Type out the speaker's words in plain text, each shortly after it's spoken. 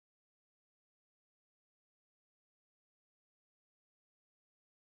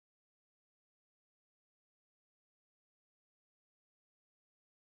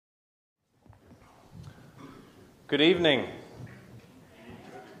Good evening.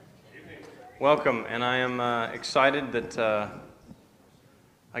 Welcome, and I am excited that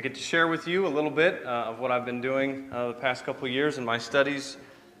I get to share with you a little bit of what I've been doing the past couple of years in my studies.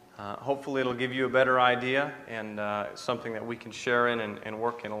 Hopefully it'll give you a better idea and something that we can share in and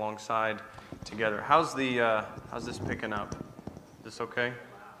work in alongside together. How's this picking up? Is this okay?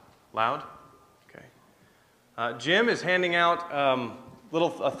 Loud? Okay. Jim is handing out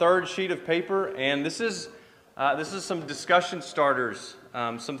a third sheet of paper, and this is some discussion starters,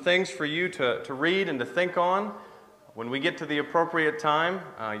 some things for you to read and to think on. When we get to the appropriate time,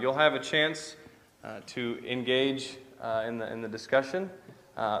 you'll have a chance to engage in the discussion.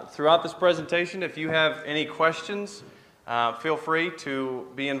 Throughout this presentation, if you have any questions, feel free to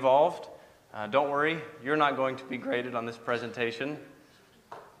be involved. Don't worry, you're not going to be graded on this presentation.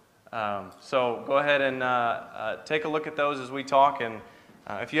 So go ahead and take a look at those as we talk, and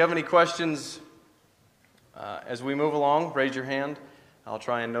if you have any questions as we move along, raise your hand. I'll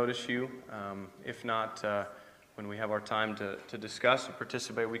try and notice you. If not, when we have our time to discuss and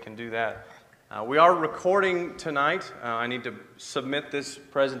participate, we can do that. We are recording tonight. I need to submit this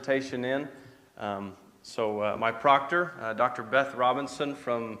presentation in. So my proctor, Dr. Beth Robinson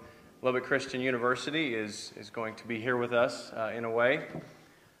from Lubbock Christian University, is going to be here with us in a way.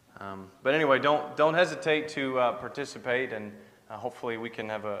 But anyway, don't hesitate to participate, and hopefully we can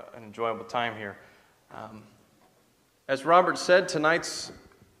have an enjoyable time here. As Robert said, tonight's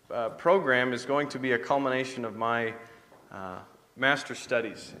program is going to be a culmination of my master's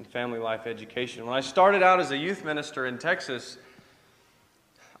studies in family life education. When I started out as a youth minister in Texas,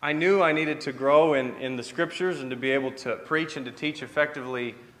 I knew I needed to grow in the scriptures and to be able to preach and to teach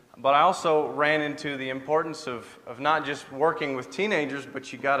effectively, but I also ran into the importance of not just working with teenagers,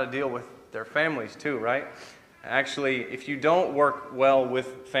 but you got to deal with their families too, right? Actually, if you don't work well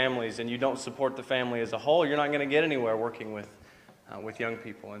with families and you don't support the family as a whole, you're not going to get anywhere working with young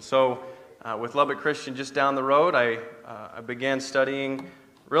people. And so with Lubbock Christian just down the road, I began studying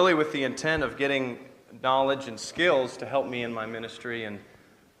really with the intent of getting knowledge and skills to help me in my ministry. And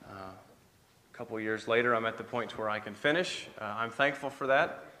a couple of years later, I'm at the point where I can finish. I'm thankful for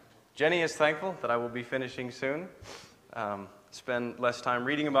that. Jenny is thankful that I will be finishing soon. Spend less time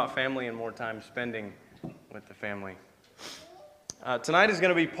reading about family and more time spending with the family. Tonight is going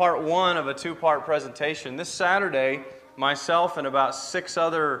to be part one of a two-part presentation. This Saturday, myself and about 6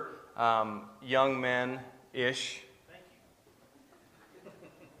 other young men-ish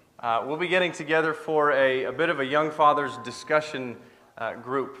we'll be getting together for a bit of a young fathers discussion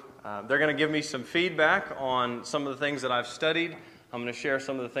group. They're going to give me some feedback on some of the things that I've studied. I'm going to share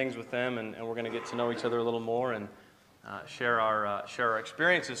some of the things with them, and we're going to get to know each other a little more and share our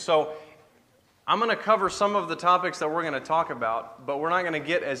experiences. So I'm going to cover some of the topics that we're going to talk about, but we're not going to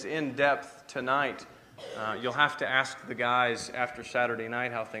get as in-depth tonight. You'll have to ask the guys after Saturday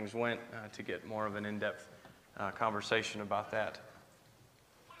night how things went to get more of an in-depth conversation about that.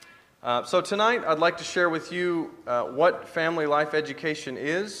 So tonight I'd like to share with you what family life education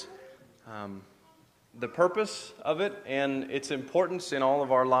is, the purpose of it, and its importance in all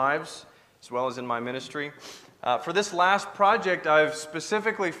of our lives, as well as in my ministry. For this last project, I've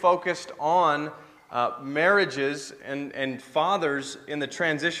specifically focused on marriages and fathers in the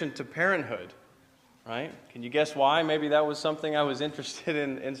transition to parenthood. Right? Can you guess why? Maybe that was something I was interested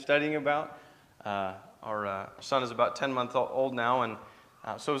in studying about. Our son is about 10 months old now, and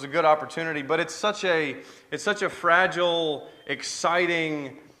so it was a good opportunity. But it's such a fragile,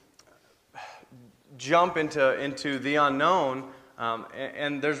 exciting jump into the unknown.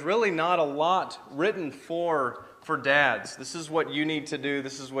 And there's really not a lot written for dads. This is what you need to do.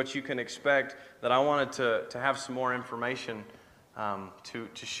 This is what you can expect. That I wanted to have some more information to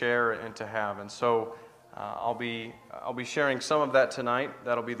share and to have. And so I'll be sharing some of that tonight.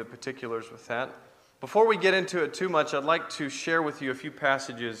 That'll be the particulars with that. Before we get into it too much, I'd like to share with you a few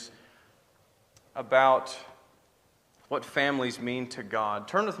passages about what families mean to God.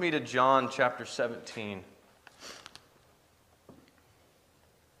 Turn with me to John chapter 17.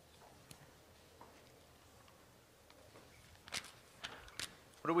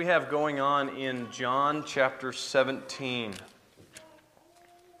 What do we have going on in John chapter 17? Is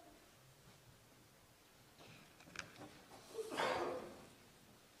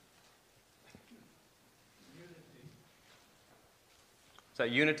that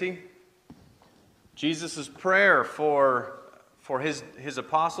unity? Jesus' prayer for his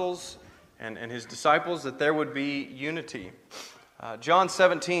apostles and his disciples, that there would be unity. John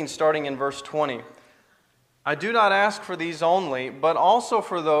 17, starting in verse 20. I do not ask for these only, but also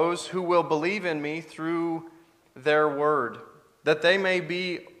for those who will believe in me through their word, that they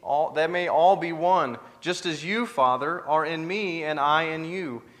may all be one, just as you, Father, are in me and I in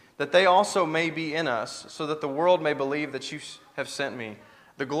you, that they also may be in us, so that the world may believe that you have sent me.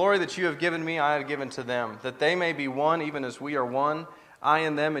 The glory that you have given me, I have given to them, that they may be one even as we are one, I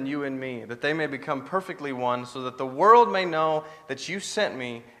in them and you in me, that they may become perfectly one, so that the world may know that you sent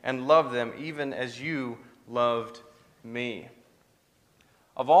me and love them even as you loved me.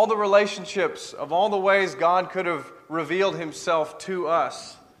 Of all the relationships, of all the ways God could have revealed himself to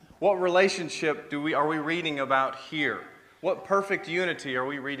us, what relationship are we reading about here? What perfect unity are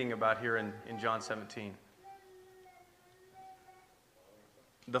we reading about here in John 17?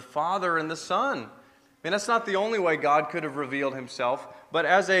 The Father and the Son. I mean, that's not the only way God could have revealed himself, but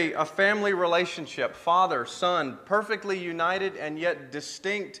as a family relationship, Father, Son, perfectly united and yet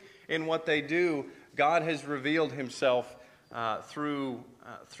distinct in what they do, God has revealed himself through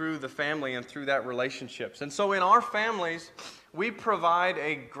the family and through that relationships. And so in our families, we provide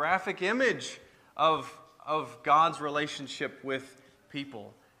a graphic image of God's relationship with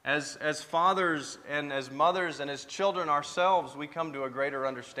people. As fathers and as mothers and as children ourselves, we come to a greater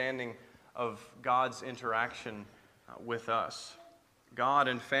understanding of God's interaction with us. God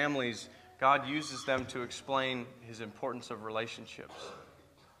and families, God uses them to explain his importance of relationships.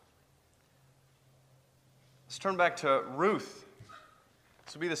 Let's turn back to Ruth.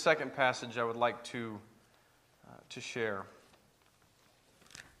 This will be the second passage I would like to share.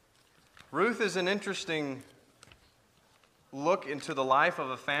 Ruth is an interesting look into the life of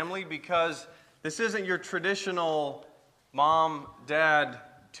a family because this isn't your traditional mom, dad,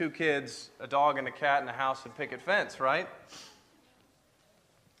 2 kids, a dog and a cat and a house and picket fence, right?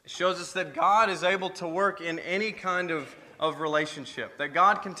 It shows us that God is able to work in any kind of relationship, that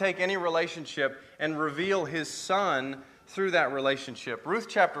God can take any relationship and reveal his Son through that relationship. Ruth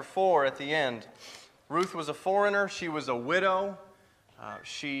chapter 4 at the end. Ruth was a foreigner. She was a widow.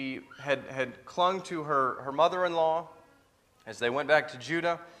 She had clung to her mother-in-law as they went back to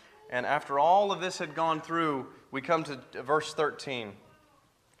Judah. And after all of this had gone through, we come to verse 13.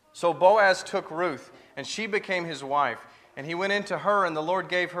 So Boaz took Ruth, and she became his wife. And he went into her, and the Lord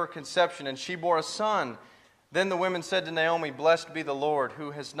gave her conception, and she bore a son. Then the women said to Naomi, Blessed be the Lord,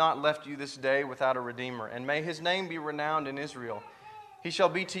 who has not left you this day without a redeemer, and may his name be renowned in Israel. He shall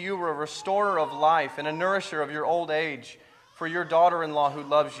be to you a restorer of life and a nourisher of your old age. For your daughter-in-law who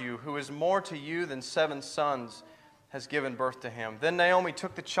loves you, who is more to you than 7 sons, has given birth to him. Then Naomi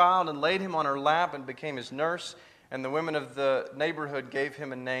took the child and laid him on her lap and became his nurse. And the women of the neighborhood gave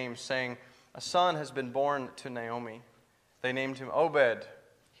him a name, saying, A son has been born to Naomi. They named him Obed.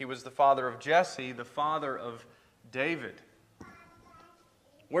 He was the father of Jesse, the father of David.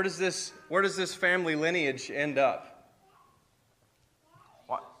 Where does this family lineage end up?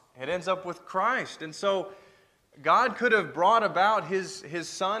 It ends up with Christ. And so God could have brought about his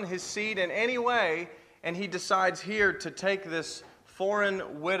son, his seed in any way, and he decides here to take this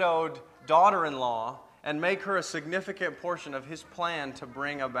foreign widowed daughter-in-law and make her a significant portion of his plan to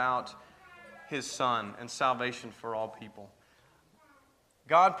bring about his son and salvation for all people.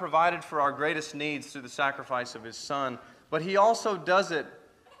 God provided for our greatest needs through the sacrifice of his son, but he also does it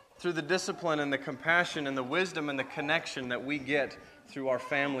through the discipline and the compassion and the wisdom and the connection that we get through our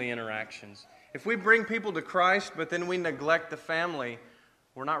family interactions. If we bring people to Christ, but then we neglect the family,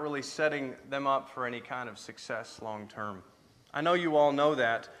 we're not really setting them up for any kind of success long term. I know you all know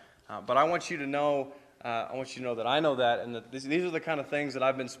that, but I want you to know that I know that, and that these are the kind of things that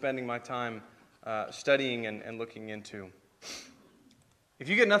I've been spending my time studying and looking into. If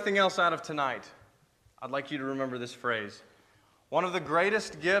you get nothing else out of tonight, I'd like you to remember this phrase. One of the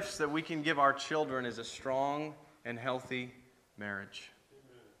greatest gifts that we can give our children is a strong and healthy marriage.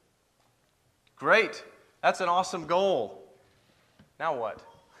 Great. That's an awesome goal. Now what?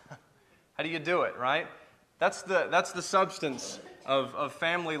 How do you do it, right? That's the substance of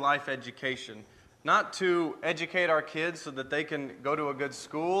family life education. Not to educate our kids so that they can go to a good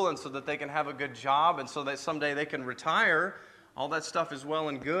school and so that they can have a good job and so that someday they can retire. All that stuff is well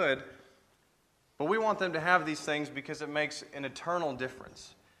and good. But we want them to have these things because it makes an eternal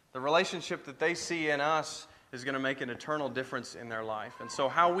difference. The relationship that they see in us is going to make an eternal difference in their life. And so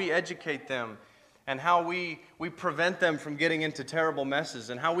how we educate them and how we prevent them from getting into terrible messes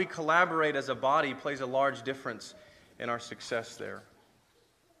and how we collaborate as a body plays a large difference in our success there.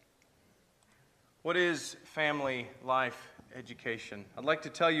 What is family life education? I'd like to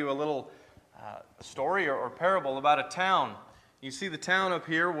tell you a little story or parable about a town. You see the town up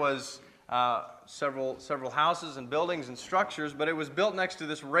here was several houses and buildings and structures, but it was built next to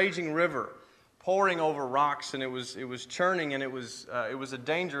this raging river, pouring over rocks, and it was churning, and it was a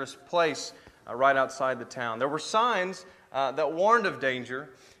dangerous place right outside the town. There were signs that warned of danger,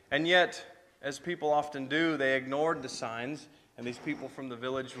 and yet as people often do, they ignored the signs, and these people from the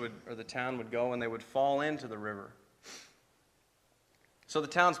village or the town would go and they would fall into the river. So the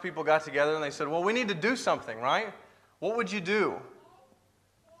townspeople got together and they said, well, we need to do something, right? What would you do?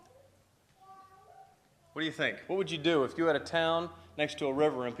 What do you think? What would you do if you had a town next to a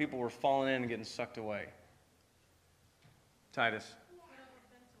river and people were falling in and getting sucked away? Titus.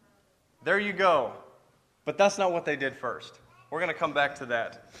 There you go. But that's not what they did first. We're going to come back to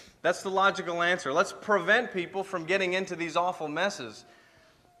that. That's the logical answer. Let's prevent people from getting into these awful messes.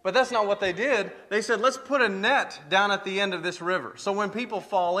 But that's not what they did. They said, let's put a net down at the end of this river. So when people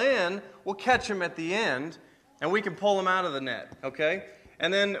fall in, we'll catch them at the end, and we can pull them out of the net, okay?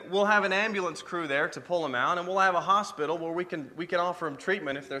 And then we'll have an ambulance crew there to pull them out, and we'll have a hospital where we can offer them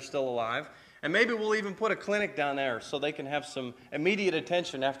treatment if they're still alive. And maybe we'll even put a clinic down there so they can have some immediate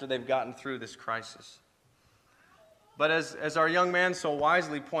attention after they've gotten through this crisis. But as our young man so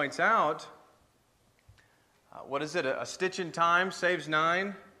wisely points out, what is it? A stitch in time saves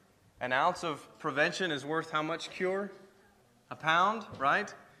 9. An ounce of prevention is worth how much cure? A pound,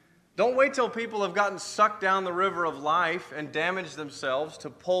 right? Don't wait till people have gotten sucked down the river of life and damaged themselves to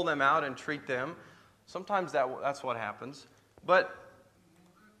pull them out and treat them. Sometimes that's what happens. But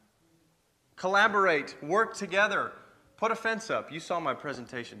collaborate, work together, put a fence up. You saw my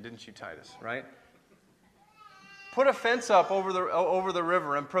presentation, didn't you, Titus, right? Put a fence up over the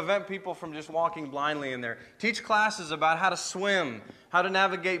river and prevent people from just walking blindly in there. Teach classes about how to swim, how to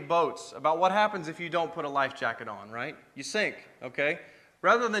navigate boats, about what happens if you don't put a life jacket on, right? You sink, okay?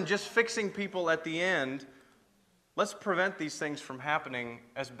 Rather than just fixing people at the end, let's prevent these things from happening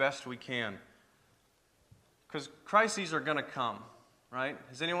as best we can. Because crises are going to come, right?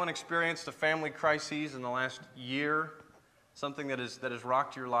 Has anyone experienced a family crisis in the last year? Something that has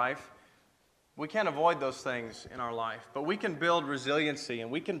rocked your life? We can't avoid those things in our life, but we can build resiliency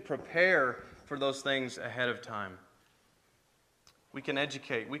and we can prepare for those things ahead of time. We can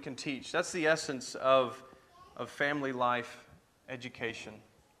educate, we can teach. That's the essence of family life education.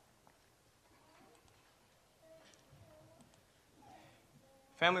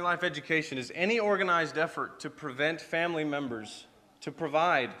 Family life education is any organized effort to provide family members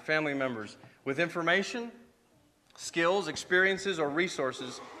with information, skills, experiences, or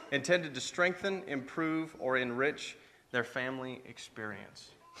resources intended to strengthen, improve, or enrich their family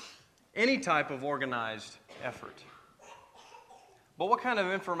experience. Any type of organized effort. But what kind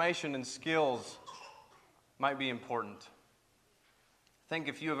of information and skills might be important? Think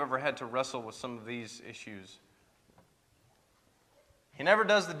if you have ever had to wrestle with some of these issues. He never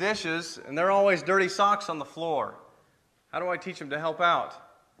does the dishes, and there are always dirty socks on the floor. How do I teach him to help out?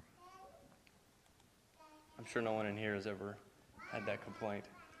 I'm sure no one in here has ever had that complaint.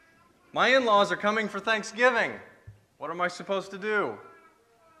 My in-laws are coming for Thanksgiving. What am I supposed to do?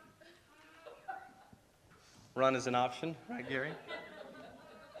 Run is an option, right, Gary?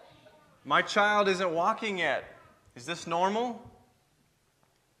 My child isn't walking yet. Is this normal?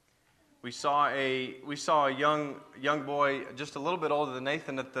 We saw a young boy just a little bit older than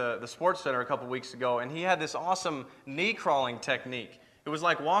Nathan at the sports center a couple weeks ago, and he had this awesome knee crawling technique. It was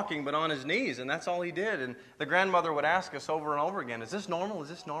like walking, but on his knees, and that's all he did. And the grandmother would ask us over and over again, is this normal? Is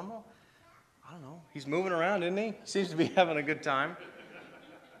this normal? I don't know. He's moving around, isn't he? Seems to be having a good time.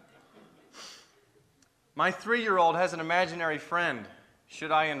 My 3-year-old has an imaginary friend.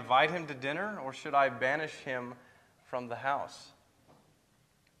 Should I invite him to dinner, or should I banish him from the house?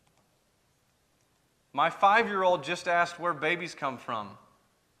 My 5-year-old just asked where babies come from.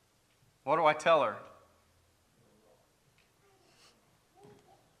 What do I tell her?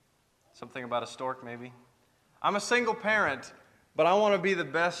 Something about a stork, maybe? I'm a single parent, but I want to be the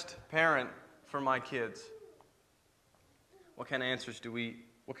best parent for my kids. What kind of answers do we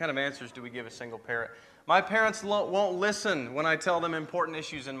give a single parent? My parents won't listen when I tell them important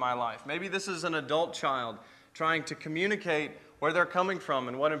issues in my life. Maybe this is an adult child trying to communicate where they're coming from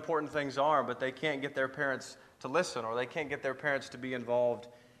and what important things are, but they can't get their parents to listen, or they can't get their parents to be involved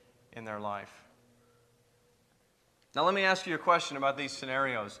in their life. Now let me ask you a question about these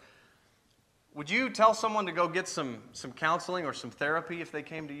scenarios. Would you tell someone to go get some counseling or some therapy if they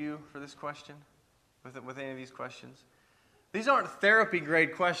came to you for this question, with any of these questions? These aren't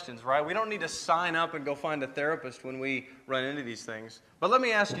therapy-grade questions, right? We don't need to sign up and go find a therapist when we run into these things. But let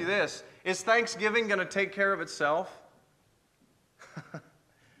me ask you this. Is Thanksgiving going to take care of itself?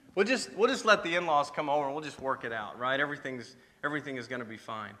 We'll just let the in-laws come over and we'll just work it out, right? Everything is going to be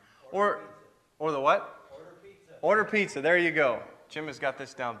fine. Or the what? Order pizza. Order pizza. There you go. Jim has got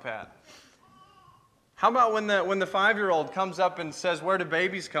this down pat. How about when the 5-year-old comes up and says, where do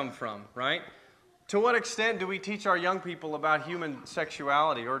babies come from, right? To what extent do we teach our young people about human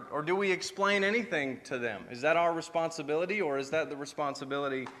sexuality, or do we explain anything to them? Is that our responsibility, or is that the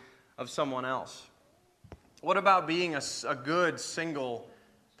responsibility of someone else? What about being a good single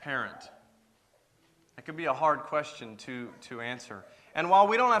parent? That could be a hard question to answer. And while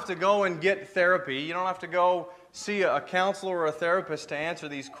we don't have to go and get therapy, you don't have to go see a counselor or a therapist to answer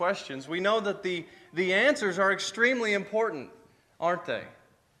these questions, we know that the answers are extremely important, aren't they?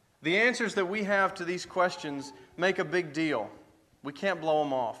 The answers that we have to these questions make a big deal. We can't blow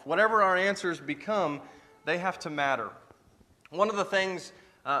them off. Whatever our answers become, they have to matter. One of the things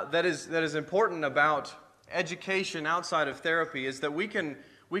that is important about education outside of therapy is that we can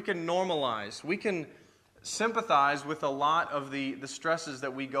normalize, we can sympathize with a lot of the stresses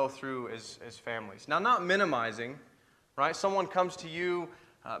that we go through as families. Now, not minimizing, right? Someone comes to you,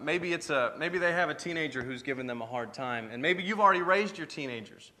 maybe they have a teenager who's given them a hard time, and maybe you've already raised your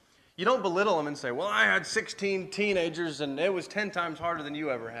teenagers. You don't belittle them and say, well, I had 16 teenagers and it was 10 times harder than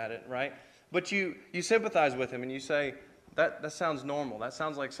you ever had it, right? But you sympathize with them and you say, that sounds normal. That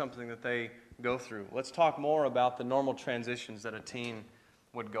sounds like something that they go through. Let's talk more about the normal transitions that a teen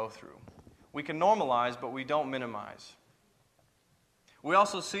would go through. We can normalize, but we don't minimize. We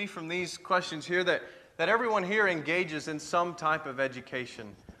also see from these questions here that everyone here engages in some type of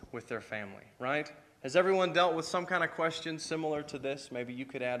education with their family, right? Has everyone dealt with some kind of question similar to this? Maybe you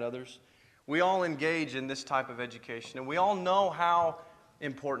could add others. We all engage in this type of education, and we all know how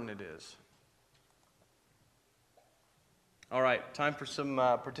important it is. All right, time for some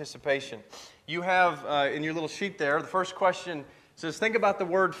participation. You have in your little sheet there, the first question says, think about the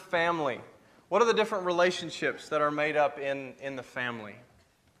word family. What are the different relationships that are made up in the family?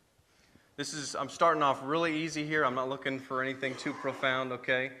 I'm starting off really easy here. I'm not looking for anything too profound,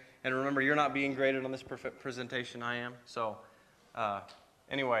 okay? And remember, you're not being graded on this presentation, I am. So,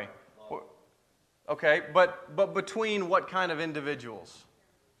 anyway. Okay, but between what kind of individuals?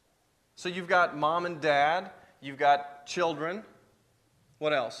 So you've got mom and dad. You've got children.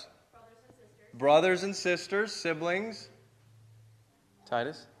 What else? Brothers and sisters, siblings.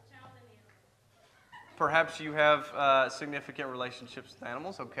 Titus? Perhaps you have significant relationships with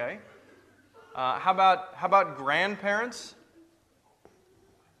animals. Okay. How about grandparents?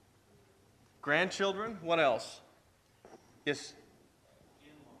 Grandchildren? What else? Yes?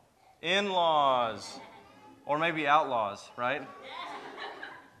 In-laws. Or maybe outlaws, right?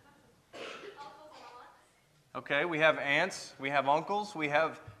 Okay, we have aunts, we have uncles, we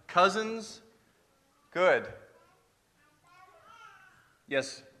have cousins. Good.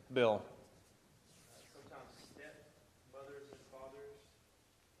 Yes, Bill. Sometimes stepmothers and fathers,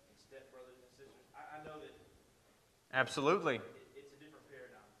 and stepbrothers and sisters. I know that. Absolutely. It's a different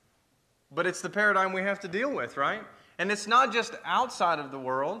paradigm. But it's the paradigm we have to deal with, right? And it's not just outside of the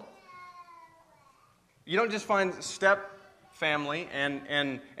world. You don't just find step family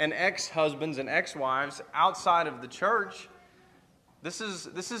and ex-husbands and ex-wives outside of the church. This is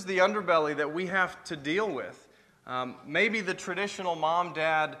the underbelly that we have to deal with. Maybe the traditional mom,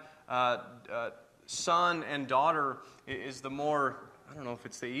 dad, son, and daughter is the more, I don't know if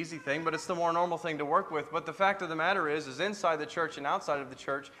it's the easy thing, but it's the more normal thing to work with. But the fact of the matter is inside the church and outside of the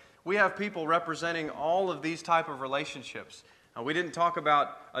church, we have people representing all of these type of relationships. We didn't talk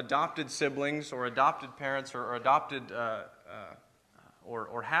about adopted siblings or adopted parents or adopted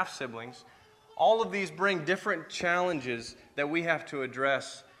or half-siblings. All of these bring different challenges that we have to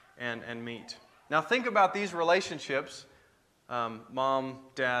address and meet. Now think about these relationships, mom,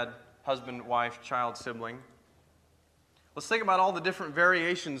 dad, husband, wife, child, sibling. Let's think about all the different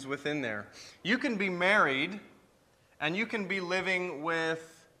variations within there. You can be married and you can be living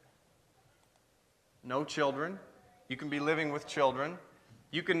with no children. You can be living with children.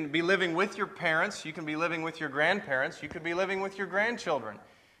 You can be living with your parents. You can be living with your grandparents. You could be living with your grandchildren.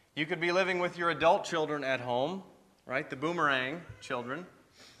 You could be living with your adult children at home, right? The boomerang children.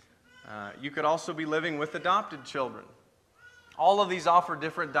 You could also be living with adopted children. All of these offer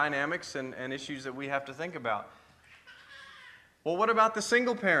different dynamics and issues that we have to think about. Well, what about the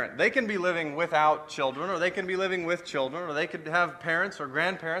single parent? They can be living without children, or they can be living with children, or they could have parents or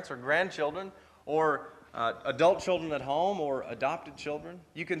grandparents or grandchildren, or adult children at home, or adopted children.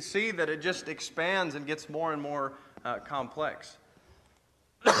 You can see that it just expands and gets more and more complex.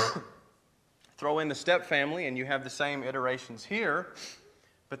 Throw in the step family and you have the same iterations here,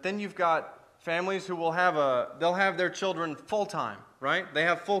 but then you've got families who will they'll have their children full-time, right? They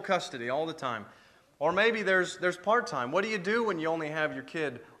have full custody all the time. Or maybe there's part-time. What do you do when you only have your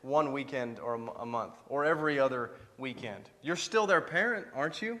kid one weekend or a month, or every other weekend? You're still their parent,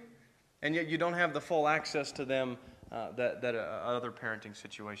 aren't you? And yet you don't have the full access to them that other parenting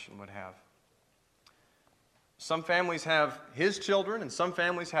situation would have. Some families have his children, and some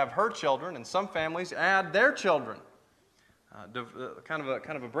families have her children, and some families add their children. Kind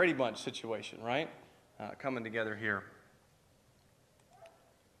of a Brady Bunch situation, right? Coming together here.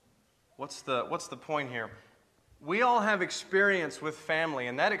 What's the point here? We all have experience with family,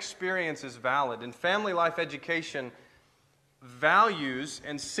 and that experience is valid. And family life education values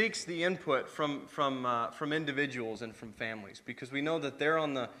and seeks the input from individuals and from families, because we know that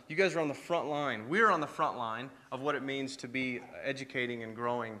you guys are on the front line. We're on the front line of what it means to be educating and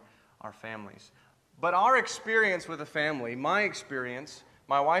growing our families. But our experience with a family, my experience,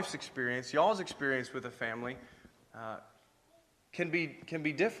 my wife's experience, y'all's experience with a family, can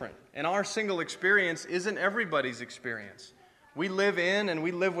be different. And our single experience isn't everybody's experience. We live in and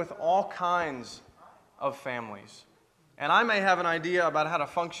we live with all kinds of families. And I may have an idea about how to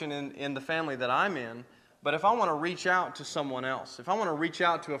function in the family that I'm in, but if I want to reach out to someone else, if I want to reach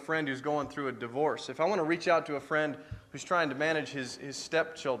out to a friend who's going through a divorce, if I want to reach out to a friend who's trying to manage his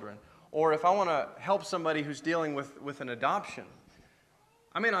stepchildren, or if I want to help somebody who's dealing with an adoption,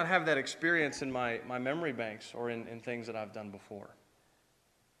 I may not have that experience in my memory banks or in things that I've done before.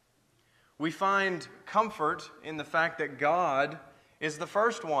 We find comfort in the fact that God is the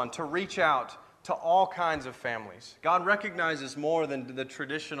first one to reach out to all kinds of families. God recognizes more than the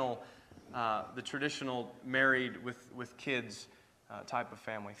traditional married with kids type of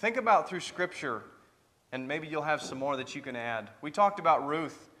family. Think about through Scripture, and maybe you'll have some more that you can add. We talked about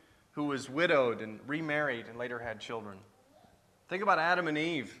Ruth, who was widowed and remarried and later had children. Think about Adam and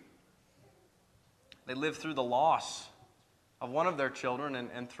Eve. They lived through the loss of one of their children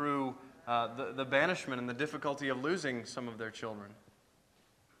and through the banishment and the difficulty of losing some of their children.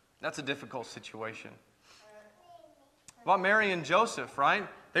 That's a difficult situation. About Mary and Joseph, right?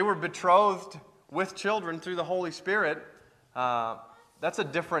 They were betrothed with children through the Holy Spirit. That's a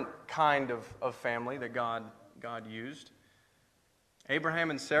different kind of family that God used. Abraham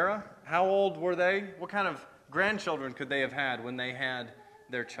and Sarah, how old were they? What kind of grandchildren could they have had when they had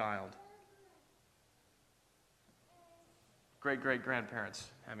their child? Great-great-grandparents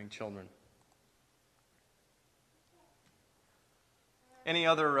having children. Any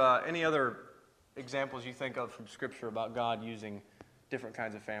other examples you think of from Scripture about God using different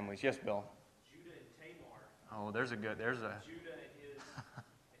kinds of families? Yes, Bill. Judah and Tamar. Oh, there's a. Judah and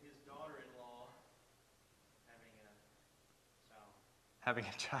his daughter-in-law having a child. Having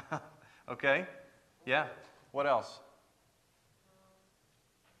a child. Okay. Yeah. What else?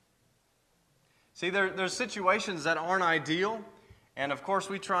 See, there's situations that aren't ideal, and of course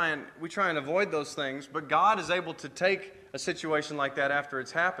we try and avoid those things. But God is able to take a situation like that after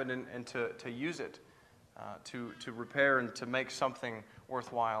it's happened and to use it to repair and to make something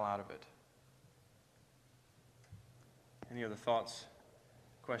worthwhile out of it. Any other thoughts,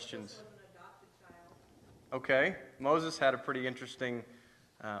 questions? Moses was an adopted child. Okay, Moses had a pretty interesting.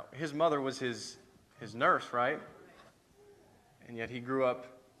 His mother was his nurse, right? And yet he grew up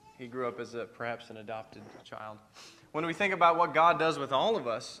as perhaps an adopted child. When we think about what God does with all of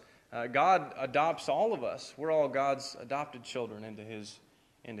us, God adopts all of us. We're all God's adopted children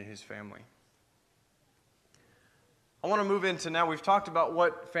into His family. I want to move into now, we've talked about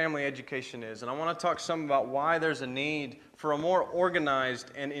what family education is, and I want to talk some about why there's a need for a more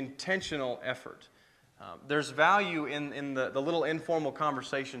organized and intentional effort. There's value in the little informal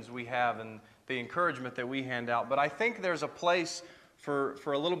conversations we have and the encouragement that we hand out, but I think there's a place for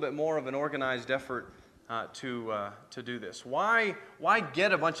a little bit more of an organized effort to do this. Why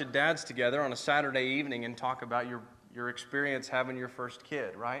get a bunch of dads together on a Saturday evening and talk about your experience having your first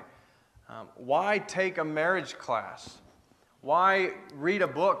kid, right? Why take a marriage class? Why read a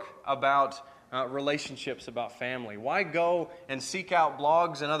book about relationships, about family? Why go and seek out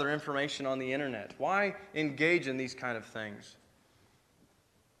blogs and other information on the internet? Why engage in these kind of things?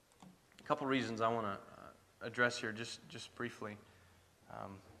 A couple reasons I want to address here just briefly.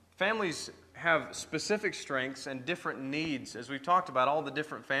 Families have specific strengths and different needs. As we've talked about, all the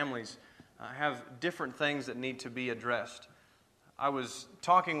different families have different things that need to be addressed. I was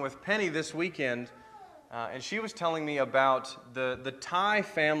talking with Penny this weekend, and she was telling me about the Thai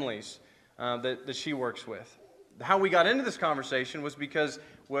families that she works with. How we got into this conversation was because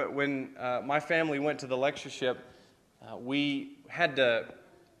when my family went to the lectureship, we had to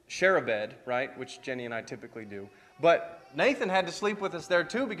share a bed, right, which Jenny and I typically do. But Nathan had to sleep with us there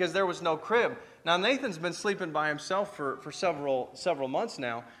too because there was no crib. Now Nathan's been sleeping by himself for several months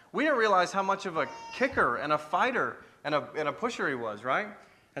now. We didn't realize how much of a kicker and a fighter and a pusher he was, right?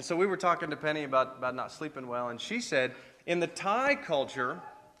 And so we were talking to Penny about not sleeping well, and she said in the Thai culture,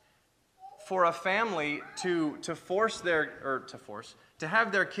 for a family to To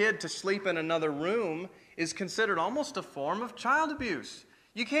have their kid to sleep in another room is considered almost a form of child abuse.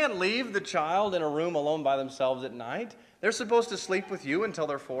 You can't leave the child in a room alone by themselves at night. They're supposed to sleep with you until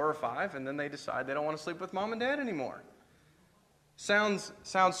they're 4 or 5, and then they decide they don't want to sleep with mom and dad anymore. Sounds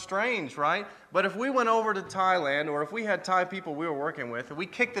strange, right? But if we went over to Thailand, or if we had Thai people we were working with, and we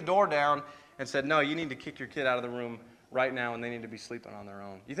kicked the door down and said, no, you need to kick your kid out of the room right now, and they need to be sleeping on their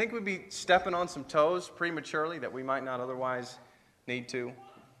own. You think we'd be stepping on some toes prematurely that we might not otherwise need to?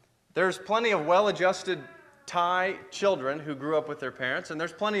 There's plenty of well-adjusted Thai children who grew up with their parents, and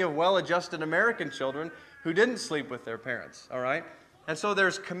there's plenty of well-adjusted American children who didn't sleep with their parents, all right? And so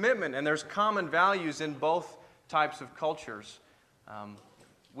there's commitment and there's common values in both types of cultures.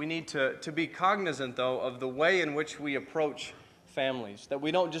 We need to be cognizant, though, of the way in which we approach families, that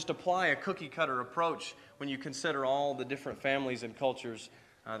we don't just apply a cookie-cutter approach when you consider all the different families and cultures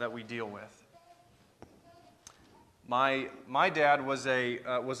that we deal with. My dad was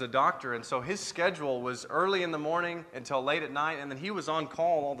a doctor, and so his schedule was early in the morning until late at night, and then he was on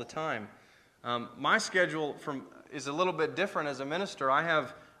call all the time. My schedule is a little bit different as a minister. I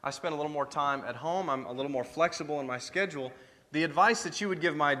spend a little more time at home. I'm a little more flexible in my schedule. The advice that you would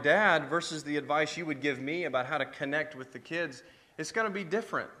give my dad versus the advice you would give me about how to connect with the kids, it's going to be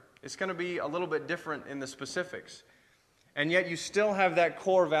different. It's going to be a little bit different in the specifics. And yet you still have that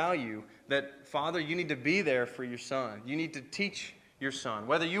core value that, Father, you need to be there for your son. You need to teach your son.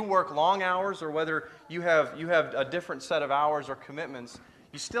 Whether you work long hours or whether you have a different set of hours or commitments,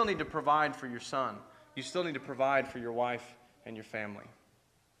 you still need to provide for your son. You still need to provide for your wife and your family.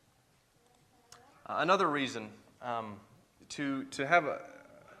 Another reason to have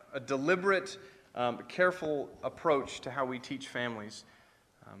a deliberate, careful approach to how we teach families.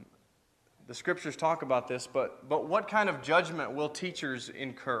 The Scriptures talk about this, but what kind of judgment will teachers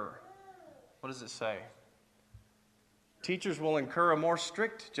incur? What does it say? Teachers will incur a more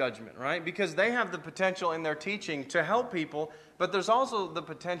strict judgment, right? Because they have the potential in their teaching to help people, but there's also the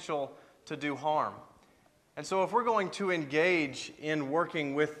potential to do harm. And so if we're going to engage in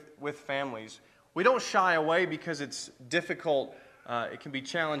working with families, we don't shy away because it's difficult, it can be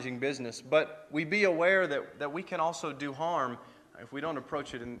challenging business, but we be aware that we can also do harm if we don't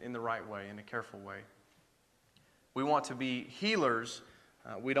approach it in the right way, in a careful way. We want to be healers.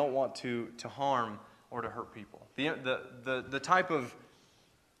 We don't want to harm or to hurt people. The type of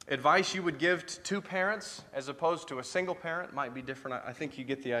advice you would give to two parents as opposed to a single parent might be different. I think you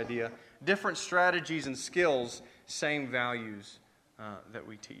get the idea. Different strategies and skills, same values that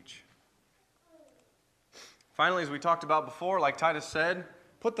we teach. Finally, as we talked about before, like Titus said,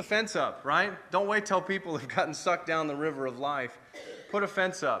 put the fence up, right? Don't wait till people have gotten sucked down the river of life. Put a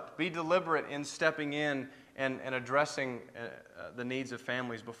fence up. Be deliberate in stepping in and addressing the needs of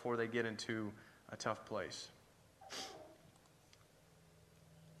families before they get into a tough place.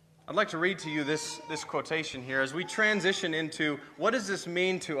 I'd like to read to you this quotation here as we transition into what does this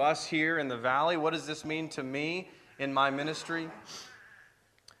mean to us here in the valley? What does this mean to me in my ministry?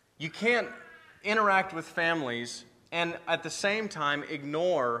 You can't interact with families and at the same time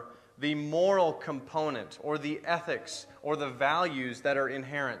ignore the moral component or the ethics or the values that are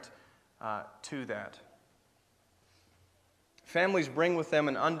inherent to that. Families bring with them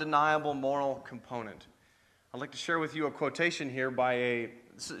an undeniable moral component. I'd like to share with you a quotation here by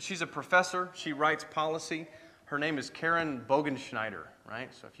she's a professor. She writes policy. Her name is Karen Bogenschneider,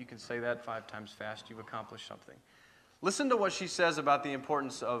 right? So if you can say that 5 times fast, you've accomplished something. Listen to what she says about the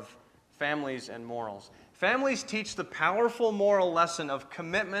importance of families and morals. Families teach the powerful moral lesson of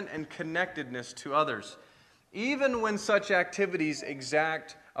commitment and connectedness to others, even when such activities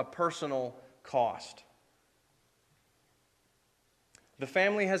exact a personal cost. The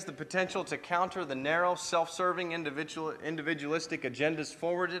family has the potential to counter the narrow, self-serving, individualistic agendas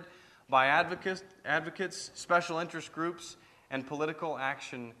forwarded by advocates, special interest groups, and political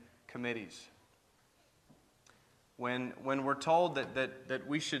action committees. When we're told that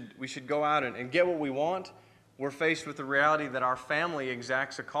we should go out and get what we want, we're faced with the reality that our family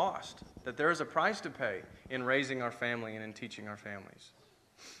exacts a cost, that there is a price to pay in raising our family and in teaching our families.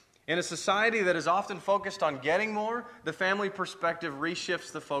 In a society that is often focused on getting more, the family perspective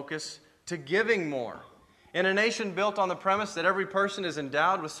reshifts the focus to giving more. In a nation built on the premise that every person is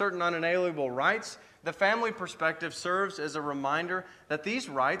endowed with certain unalienable rights, the family perspective serves as a reminder that these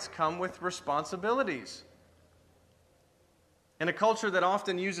rights come with responsibilities. In a culture that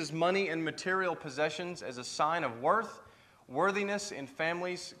often uses money and material possessions as a sign of worth, worthiness in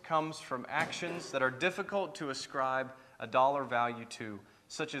families comes from actions that are difficult to ascribe a dollar value to,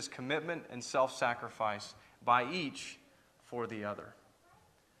 such as commitment and self-sacrifice by each for the other.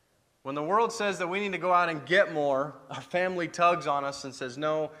 When the world says that we need to go out and get more, our family tugs on us and says,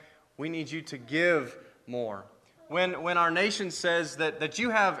 no, we need you to give more. When our nation says that you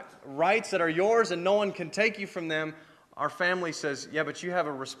have rights that are yours and no one can take you from them, our family says, yeah, but you have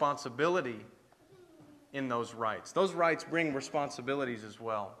a responsibility in those rights. Those rights bring responsibilities as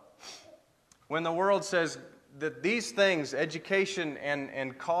well. When the world says that these things, education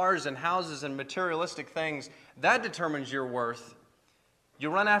and cars and houses and materialistic things, that determines your worth, you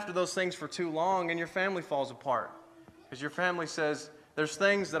run after those things for too long and your family falls apart. Because your family says there's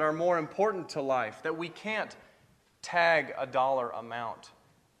things that are more important to life that we can't tag a dollar amount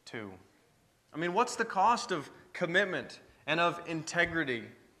to. I mean, what's the cost of commitment and of integrity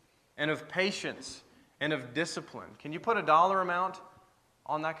and of patience and of discipline? Can you put a dollar amount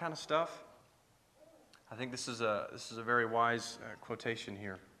on that kind of stuff? I think this is a very wise quotation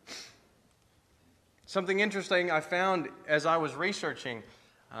here. Something interesting I found as I was researching,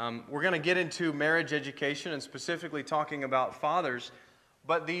 we're going to get into marriage education and specifically talking about fathers,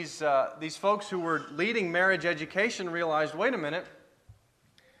 but these folks who were leading marriage education realized, wait a minute,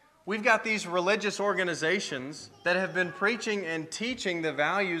 we've got these religious organizations that have been preaching and teaching the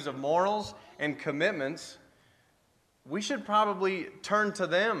values of morals and commitments. We should probably turn to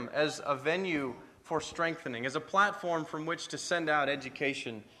them as a venue for strengthening, as a platform from which to send out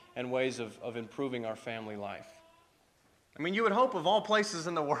education and ways of improving our family life. I mean, you would hope of all places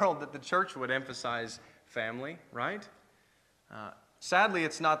in the world that the church would emphasize family, right? Sadly,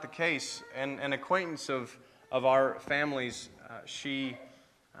 it's not the case. And an acquaintance of our family's, she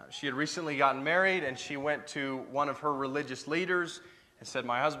had recently gotten married, and she went to one of her religious leaders and said,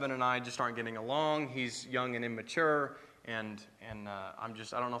 my husband and I just aren't getting along. He's young and immature, and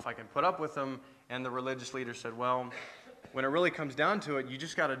I don't know if I can put up with him. And the religious leader said, well, when it really comes down to it, you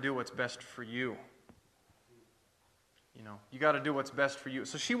just got to do what's best for you. You know, you got to do what's best for you.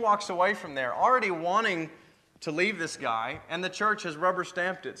 So she walks away from there already wanting to leave this guy, and the church has rubber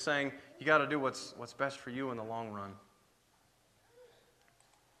stamped it, saying you got to do what's best for you in the long run.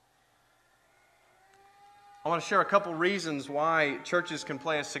 I want to share a couple reasons why churches can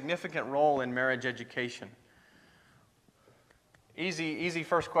play a significant role in marriage education. Easy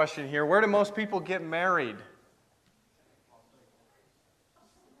first question here. Where do most people get married?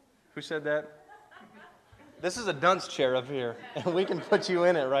 Who said that? This is a dunce chair up here, and we can put you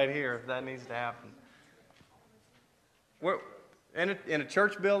in it right here if that needs to happen. In a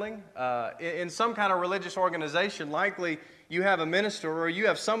church building, in some kind of religious organization, likely you have a minister or you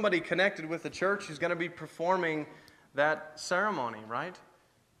have somebody connected with the church who's going to be performing that ceremony, right?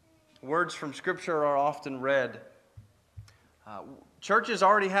 Words from Scripture are often read. Churches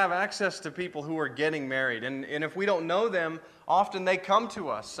already have access to people who are getting married, and if we don't know them, often they come to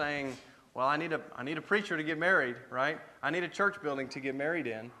us saying, well, I need a preacher to get married, right? I need a church building to get married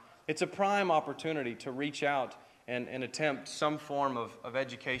in. It's a prime opportunity to reach out and attempt some form of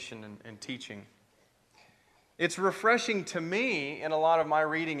education and teaching. It's refreshing to me in a lot of my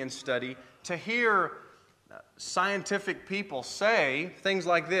reading and study to hear scientific people say things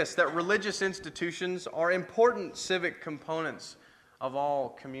like this, that religious institutions are important civic components of all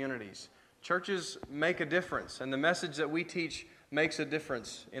communities. Churches make a difference, and the message that we teach makes a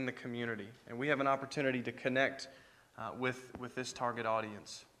difference in the community. And we have an opportunity to connect with this target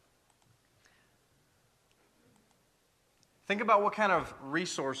audience. Think about what kind of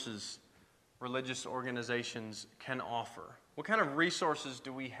resources religious organizations can offer. What kind of resources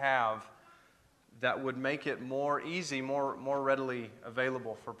do we have that would make it more easy, more readily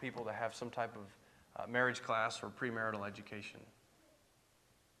available for people to have some type of marriage class or premarital education?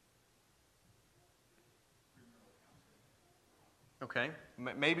 Okay,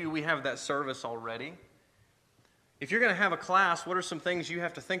 maybe we have that service already. If you're going to have a class, what are some things you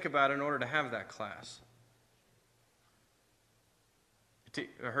have to think about in order to have that class?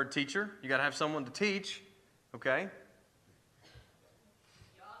 Her teacher, you got to have someone to teach, okay?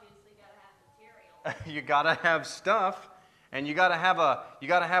 You obviously got to have material. You got to have stuff, and you got to have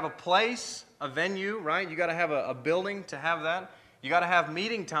a place, a venue, right? You got to have a building to have that. You got to have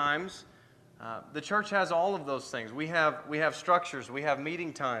meeting times. The church has all of those things. We have structures. We have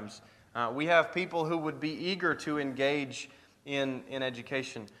meeting times. We have people who would be eager to engage in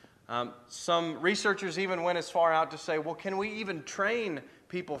education. Some researchers even went as far out to say, well, can we even train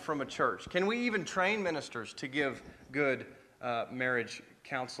people from a church? Can we even train ministers to give good marriage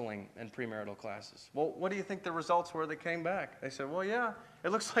counseling and premarital classes? Well, what do you think the results were that came back? They said, well, yeah, it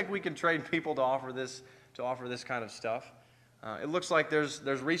looks like we can train people to offer this kind of stuff. It looks like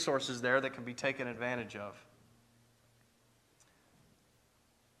there's resources there that can be taken advantage of.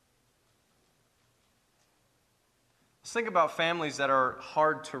 Let's think about families that are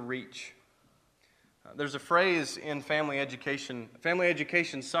hard to reach. There's a phrase in family education. Family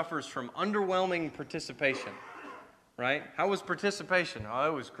education suffers from underwhelming participation, right? How was participation?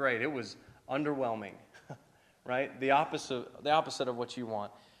 Oh, it was great. It was underwhelming, right? The opposite of what you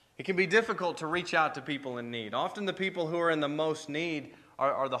want. It can be difficult to reach out to people in need. Often the people who are in the most need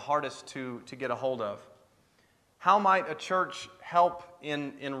are the hardest to get a hold of. How might a church help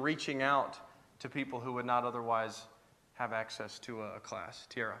in reaching out to people who would not otherwise have access to a class?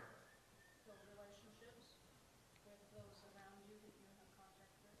 Tiara. Build relationships with those around you that you have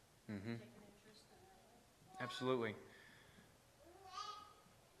contact with. Mm-hmm. Take an interest in their life. Absolutely.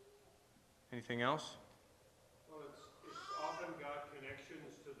 Anything else? Well, it's often got connections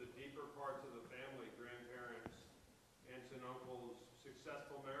to the deeper parts of the family, grandparents, aunts and uncles,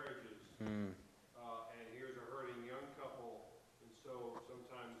 successful marriages. Mm. And here's a hurting young couple, and so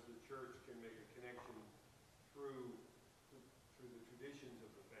sometimes the church can make a connection through the traditions of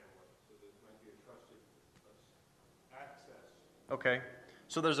the family, so that it might be a trusted access. Okay.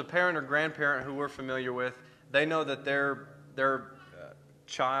 So there's a parent or grandparent who we're familiar with. They know that their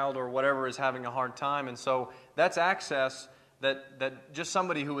child or whatever is having a hard time, and so that's access that just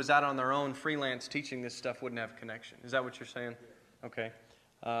somebody who was out on their own freelance teaching this stuff wouldn't have connection. Is that what you're saying? Okay.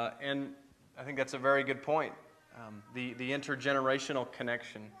 And I think that's a very good point. The intergenerational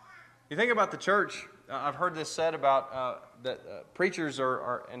connection. You think about the church. I've heard this said about that preachers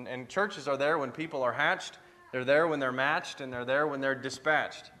and churches are there when people are hatched. They're there when they're matched, and they're there when they're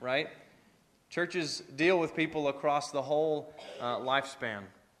dispatched, right? Churches deal with people across the whole lifespan.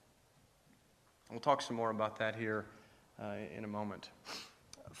 We'll talk some more about that here in a moment.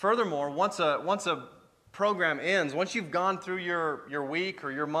 Furthermore, once a program ends, once you've gone through your week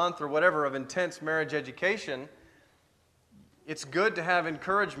or your month or whatever of intense marriage education, it's good to have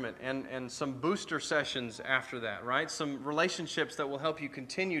encouragement and some booster sessions after that, right? Some relationships that will help you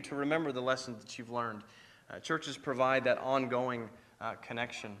continue to remember the lessons that you've learned. Churches provide that ongoing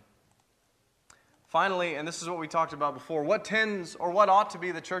connection. Finally, and this is what we talked about before, what ought to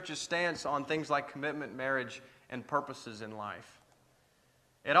be the church's stance on things like commitment, marriage, and purposes in life?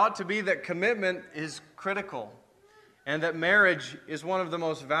 It ought to be that commitment is critical, and that marriage is one of the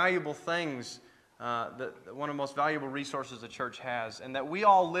most valuable things, one of the most valuable resources the church has, and that we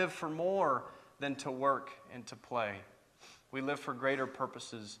all live for more than to work and to play. We live for greater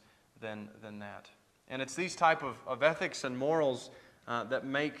purposes than that. And it's these type of ethics and morals that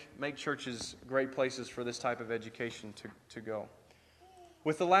make churches great places for this type of education to go.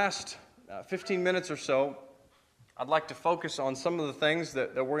 With the last 15 minutes or so, I'd like to focus on some of the things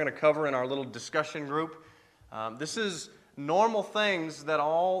that we're going to cover in our little discussion group. This is normal things that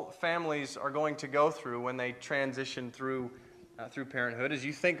all families are going to go through when they transition through parenthood. As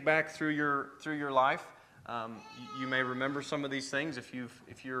you think back through your life, you may remember some of these things if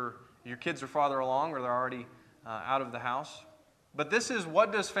your kids are farther along or they're already out of the house. But this is,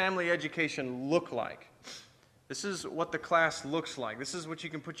 what does family education look like? This is what the class looks like. This is what you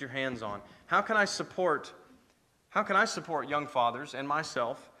can put your hands on. How can I support young fathers and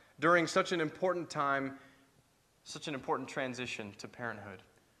myself during such an important time, such an important transition to parenthood?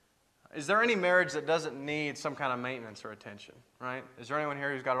 Is there any marriage that doesn't need some kind of maintenance or attention, right? Is there anyone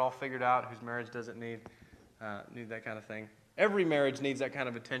here who's got it all figured out, whose marriage doesn't need that kind of thing? Every marriage needs that kind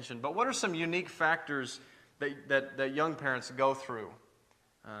of attention. But what are some unique factors that young parents go through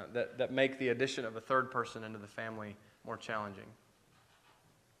that make the addition of a third person into the family more challenging?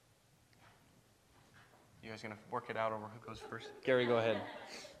 You guys going to work it out over who goes first? Gary, go ahead. Lack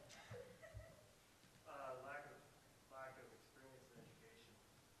of experience in education.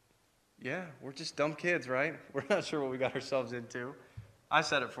 Yeah, we're just dumb kids, right? We're not sure what we got ourselves into. I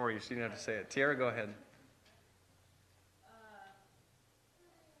said it for you, so you didn't have to say it. Tiara, go ahead.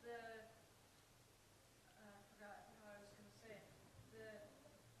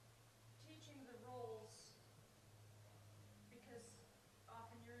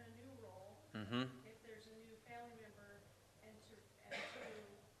 Mm-hmm. If there's a new family member, and to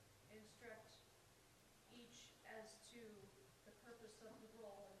instruct each as to the purpose of the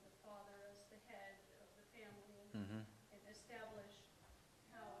role, and the father as the head of the family, Mm-hmm. and establish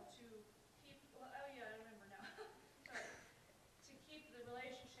how to keep. Well, oh yeah, I remember now. Sorry. To keep the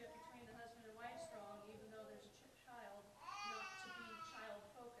relationship between the husband and wife strong, even though there's a child, not to be child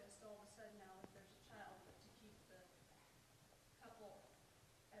focused all of a sudden now if there's a child, but to keep the couple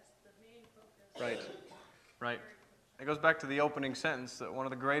as the main focus. Right. It goes back to the opening sentence that one of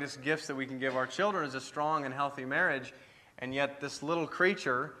the greatest gifts that we can give our children is a strong and healthy marriage, and yet this little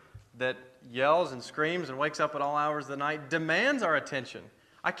creature that yells and screams and wakes up at all hours of the night demands our attention.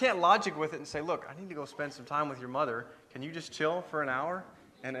 I can't logic with it and say, look, I need to go spend some time with your mother. Can you just chill for an hour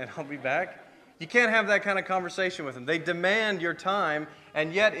and I'll be back? You can't have that kind of conversation with them. They demand your time,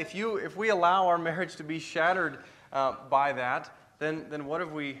 and yet if we allow our marriage to be shattered by that, then what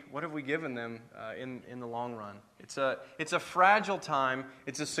have we given them in the long run? It's a fragile time.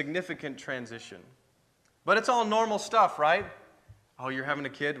 It's a significant transition. But it's all normal stuff, right? Oh, you're having a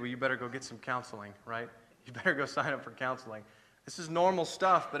kid? Well, you better go get some counseling, right? You better go sign up for counseling. This is normal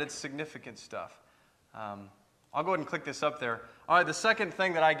stuff, but it's significant stuff. I'll go ahead and click this up there. All right, the second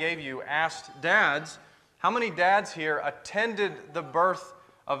thing that I gave you asked dads, how many dads here attended the birth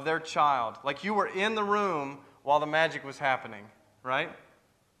of their child? Like you were in the room while the magic was happening, right?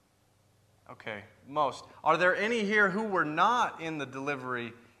 Okay, most. Are there any here who were not in the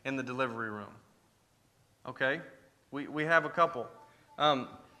delivery room? Okay, we have a couple.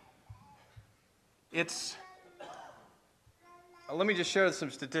 Let me just share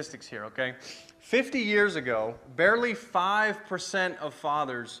some statistics here, okay? 50 years ago, barely 5% of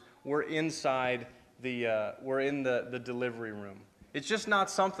fathers were in the delivery room. It's just not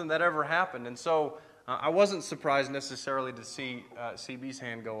something that ever happened, and so I wasn't surprised necessarily to see CB's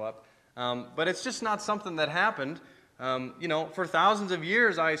hand go up, but it's just not something that happened. For thousands of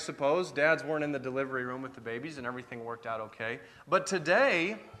years, I suppose, dads weren't in the delivery room with the babies, and everything worked out okay. But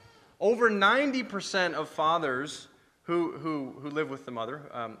today, over 90% of fathers who live with the mother,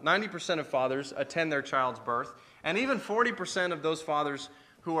 90% of fathers attend their child's birth, and even 40% of those fathers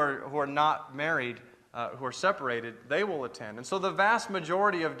who are not married, who are separated, they will attend. And so the vast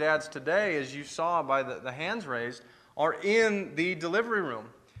majority of dads today, as you saw by the hands raised, are in the delivery room.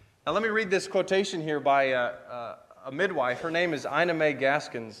 Now let me read this quotation here by a midwife. Her name is Ina Mae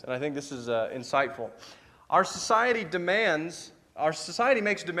Gaskins, and I think this is insightful. Our society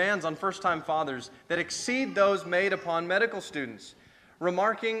makes demands on first-time fathers that exceed those made upon medical students,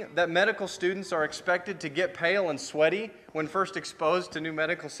 remarking that medical students are expected to get pale and sweaty when first exposed to new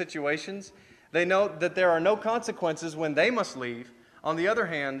medical situations. They note that there are no consequences when they must leave. On the other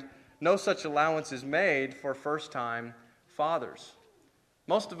hand, no such allowance is made for first-time fathers.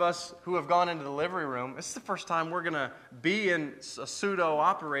 Most of us who have gone into the delivery room, this is the first time we're going to be in a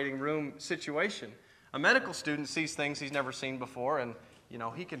pseudo-operating room situation. A medical student sees things he's never seen before, and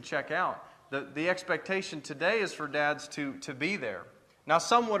he can check out. The expectation today is for dads to be there. Now,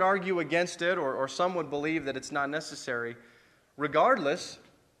 some would argue against it, or some would believe that it's not necessary. Regardless,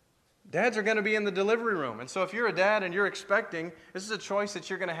 dads are going to be in the delivery room. And so if you're a dad and you're expecting, this is a choice that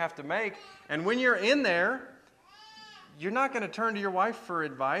you're going to have to make. And when you're in there, you're not going to turn to your wife for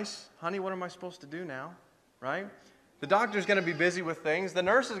advice. Honey, what am I supposed to do now? Right? The doctor's going to be busy with things. The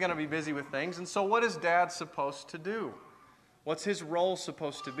nurse is going to be busy with things. And so what is dad supposed to do? What's his role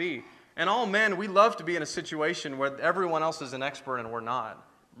supposed to be? And all men, we love to be in a situation where everyone else is an expert and we're not.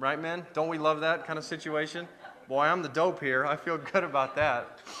 Right, men? Don't we love that kind of situation? Boy, I'm the dope here. I feel good about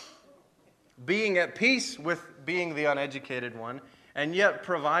that. Being at peace with being the uneducated one, and yet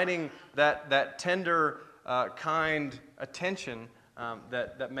providing that tender, kind attention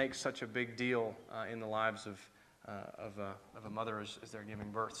that makes such a big deal in the lives of a mother as they're giving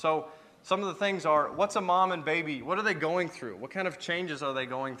birth. So some of the things are, what's a mom and baby? What are they going through? What kind of changes are they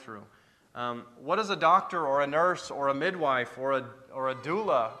going through? What is a doctor or a nurse or a midwife or a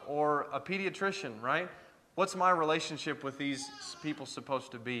doula or a pediatrician, right? What's my relationship with these people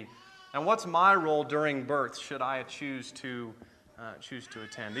supposed to be? And what's my role during birth should I choose to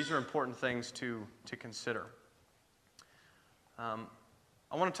attend? These are important things to consider.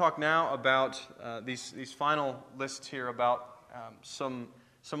 I want to talk now about these final lists here about some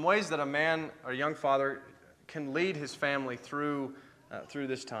ways that a man or a young father can lead his family through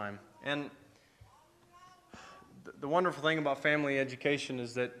this time. And the wonderful thing about family education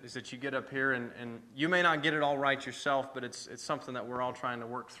is that you get up here and you may not get it all right yourself, but it's something that we're all trying to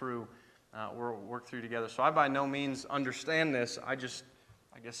work through together. So I by no means understand this. I guess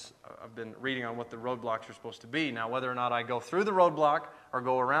I've been reading on what the roadblocks are supposed to be. Now, whether or not I go through the roadblock or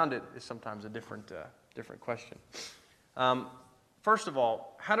go around it is sometimes a different question. First of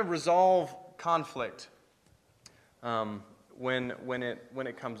all, how to resolve conflict when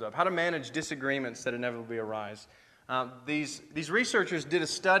it comes up. How to manage disagreements that inevitably arise. These researchers did a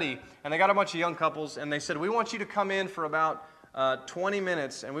study, and they got a bunch of young couples, and they said, we want you to come in for about 20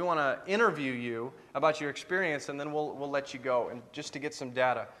 minutes, and we want to interview you about your experience, and then we'll let you go, and just to get some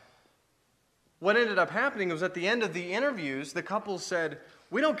data. What ended up happening was at the end of the interviews, the couple said,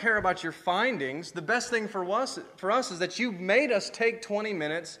 we don't care about your findings. The best thing for us is that you made us take 20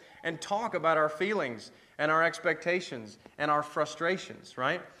 minutes and talk about our feelings and our expectations and our frustrations,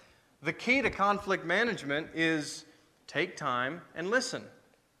 right? The key to conflict management is take time and listen.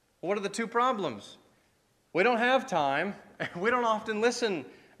 What are the two problems? We don't have time. We don't often listen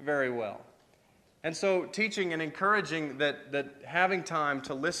very well. And so teaching and encouraging that having time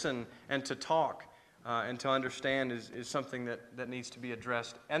to listen and to talk and to understand is something that needs to be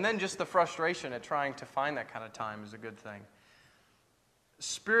addressed. And then just the frustration at trying to find that kind of time is a good thing.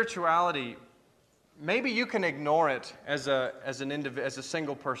 Spirituality, maybe you can ignore it as a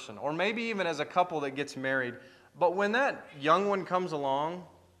single person, or maybe even as a couple that gets married. But when that young one comes along,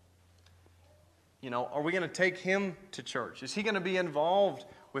 are we going to take him to church? Is he going to be involved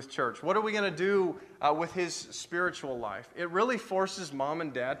with church? What are we going to do with his spiritual life? It really forces mom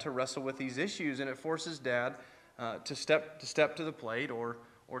and dad to wrestle with these issues, and it forces dad to step to the plate or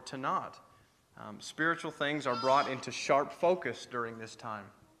to not. Spiritual things are brought into sharp focus during this time.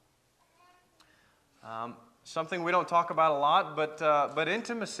 Something we don't talk about a lot, but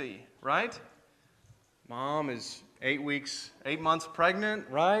intimacy, right? Mom is 8 months pregnant,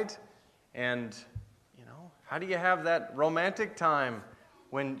 right? And how do you have that romantic time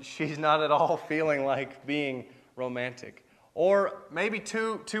when she's not at all feeling like being romantic? Or maybe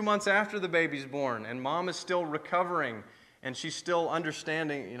two months after the baby's born and mom is still recovering and she's still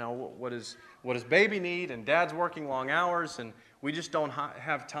understanding, what does baby need, and dad's working long hours and we just don't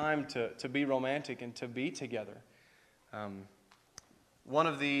have time to be romantic and to be together. One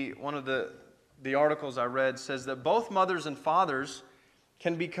of the articles I read says that both mothers and fathers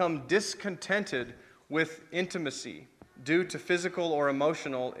can become discontented with intimacy due to physical or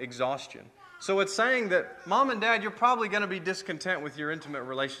emotional exhaustion. So it's saying that mom and dad, you're probably going to be discontent with your intimate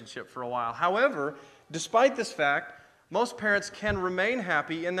relationship for a while. However, despite this fact, most parents can remain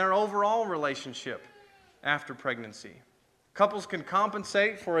happy in their overall relationship after pregnancy. Couples can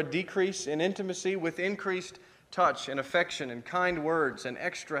compensate for a decrease in intimacy with increased touch and affection and kind words and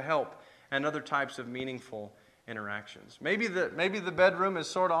extra help and other types of meaningful interactions. Maybe the bedroom is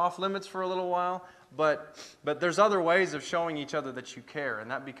sort of off limits for a little while, but there's other ways of showing each other that you care,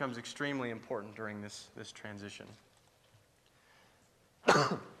 and that becomes extremely important during this transition.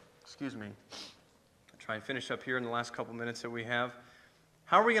 Excuse me. I'll try and finish up here in the last couple minutes that we have.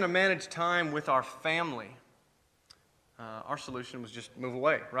 How are we going to manage time with our family? Our solution was just move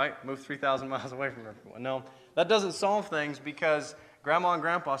away, right? Move 3,000 miles away from everyone. No, that doesn't solve things because Grandma and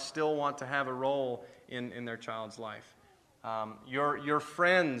Grandpa still want to have a role in their child's life. Your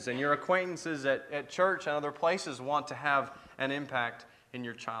friends and your acquaintances at church and other places want to have an impact in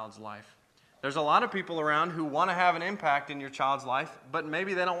your child's life. There's a lot of people around who want to have an impact in your child's life, but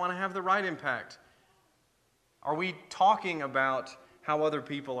maybe they don't want to have the right impact. Are we talking about how other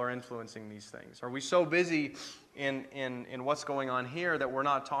people are influencing these things? Are we so busy in what's going on here that we're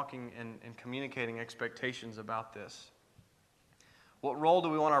not talking and communicating expectations about this? What role do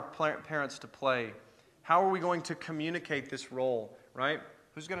we want our parents to play? How are we going to communicate this role, right?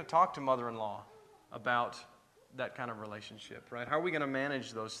 Who's going to talk to mother-in-law about that kind of relationship, right? How are we going to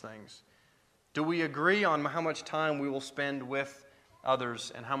manage those things? Do we agree on how much time we will spend with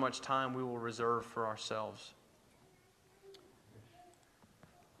others and how much time we will reserve for ourselves?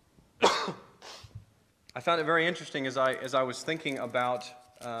 I found it very interesting as I was thinking about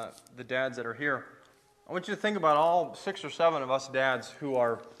the dads that are here. I want you to think about all 6 or 7 of us dads who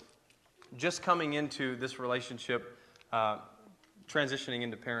are just coming into this relationship, transitioning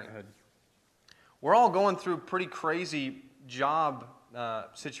into parenthood. We're all going through pretty crazy job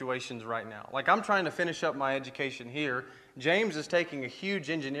situations right now. Like, I'm trying to finish up my education here. James is taking a huge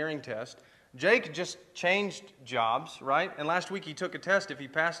engineering test. Jake just changed jobs, right? And last week he took a test. If he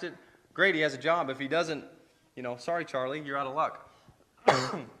passed it, great, he has a job. If he doesn't, sorry, Charlie, you're out of luck.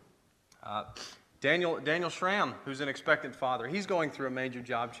 Daniel Schramm, who's an expectant father, he's going through a major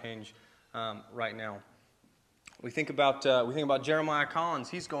job change right now. We think about Jeremiah Collins.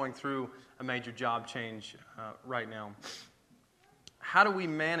 He's going through a major job change right now. How do we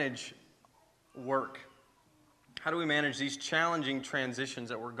manage work? How do we manage these challenging transitions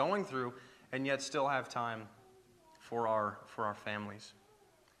that we're going through and yet still have time for our families?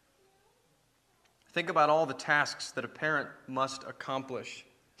 Think about all the tasks that a parent must accomplish.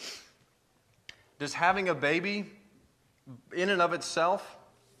 Does having a baby in and of itself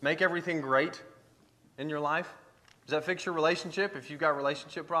make everything great in your life? Does that fix your relationship if you've got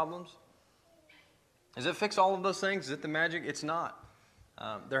relationship problems? Does it fix all of those things? Is it the magic? It's not.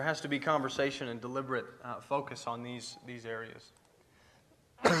 There has to be conversation and deliberate focus on these areas.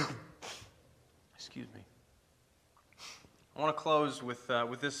 Excuse me. I want to close with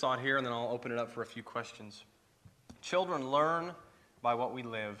this thought here, and then I'll open it up for a few questions. Children learn by what we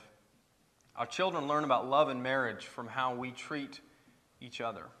live. Our children learn about love and marriage from how we treat each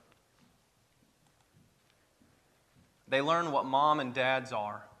other. They learn what mom and dads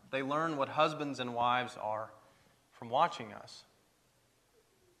are They learn what husbands and wives are from watching us.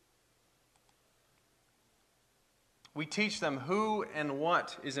 We teach them who and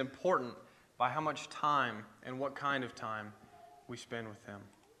what is important by how much time and what kind of time we spend with them.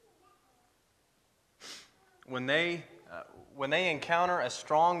 When they encounter a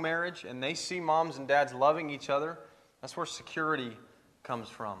strong marriage and they see moms and dads loving each other, that's where security comes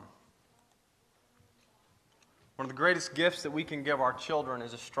from. One of the greatest gifts that we can give our children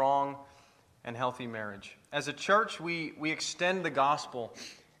is a strong and healthy marriage. As a church, we extend the gospel.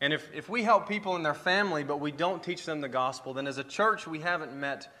 And if we help people in their family, but we don't teach them the gospel, then as a church, we haven't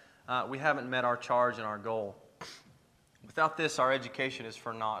met our charge and our goal. Without this, our education is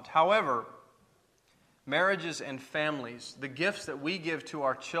for naught. However, marriages and families, the gifts that we give to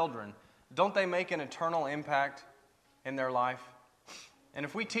our children, don't they make an eternal impact in their life? And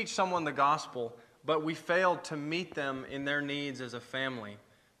if we teach someone the gospel, but we failed to meet them in their needs as a family,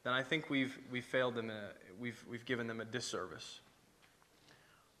 then I think we've failed them. We've given them a disservice.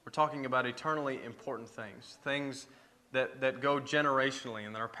 We're talking about eternally important things, things that go generationally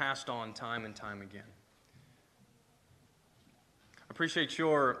and that are passed on time and time again. I appreciate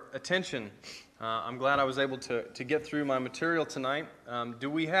your attention. I'm glad I was able to get through my material tonight. Do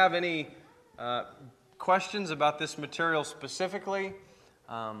we have any questions about this material specifically,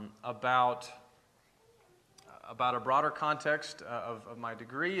 about a broader context of my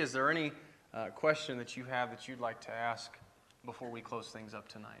degree? Is there any question that you have that you'd like to ask before we close things up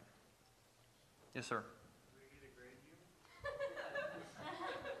tonight? Yes, sir.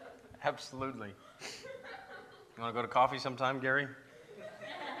 Absolutely. You want to go to coffee sometime, Gary?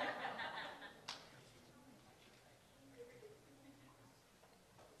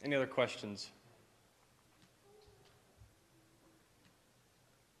 Any other questions?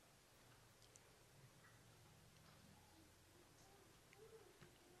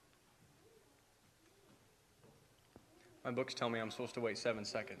 My books tell me I'm supposed to wait 7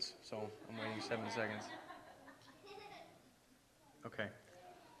 seconds, so I'm waiting 7 seconds. Okay.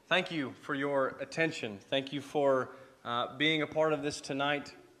 Thank you for your attention. Thank you for being a part of this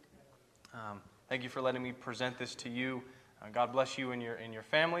tonight. Thank you for letting me present this to you. God bless you and your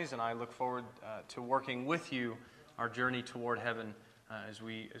families, and I look forward to working with you our journey toward heaven as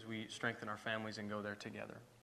we strengthen our families and go there together.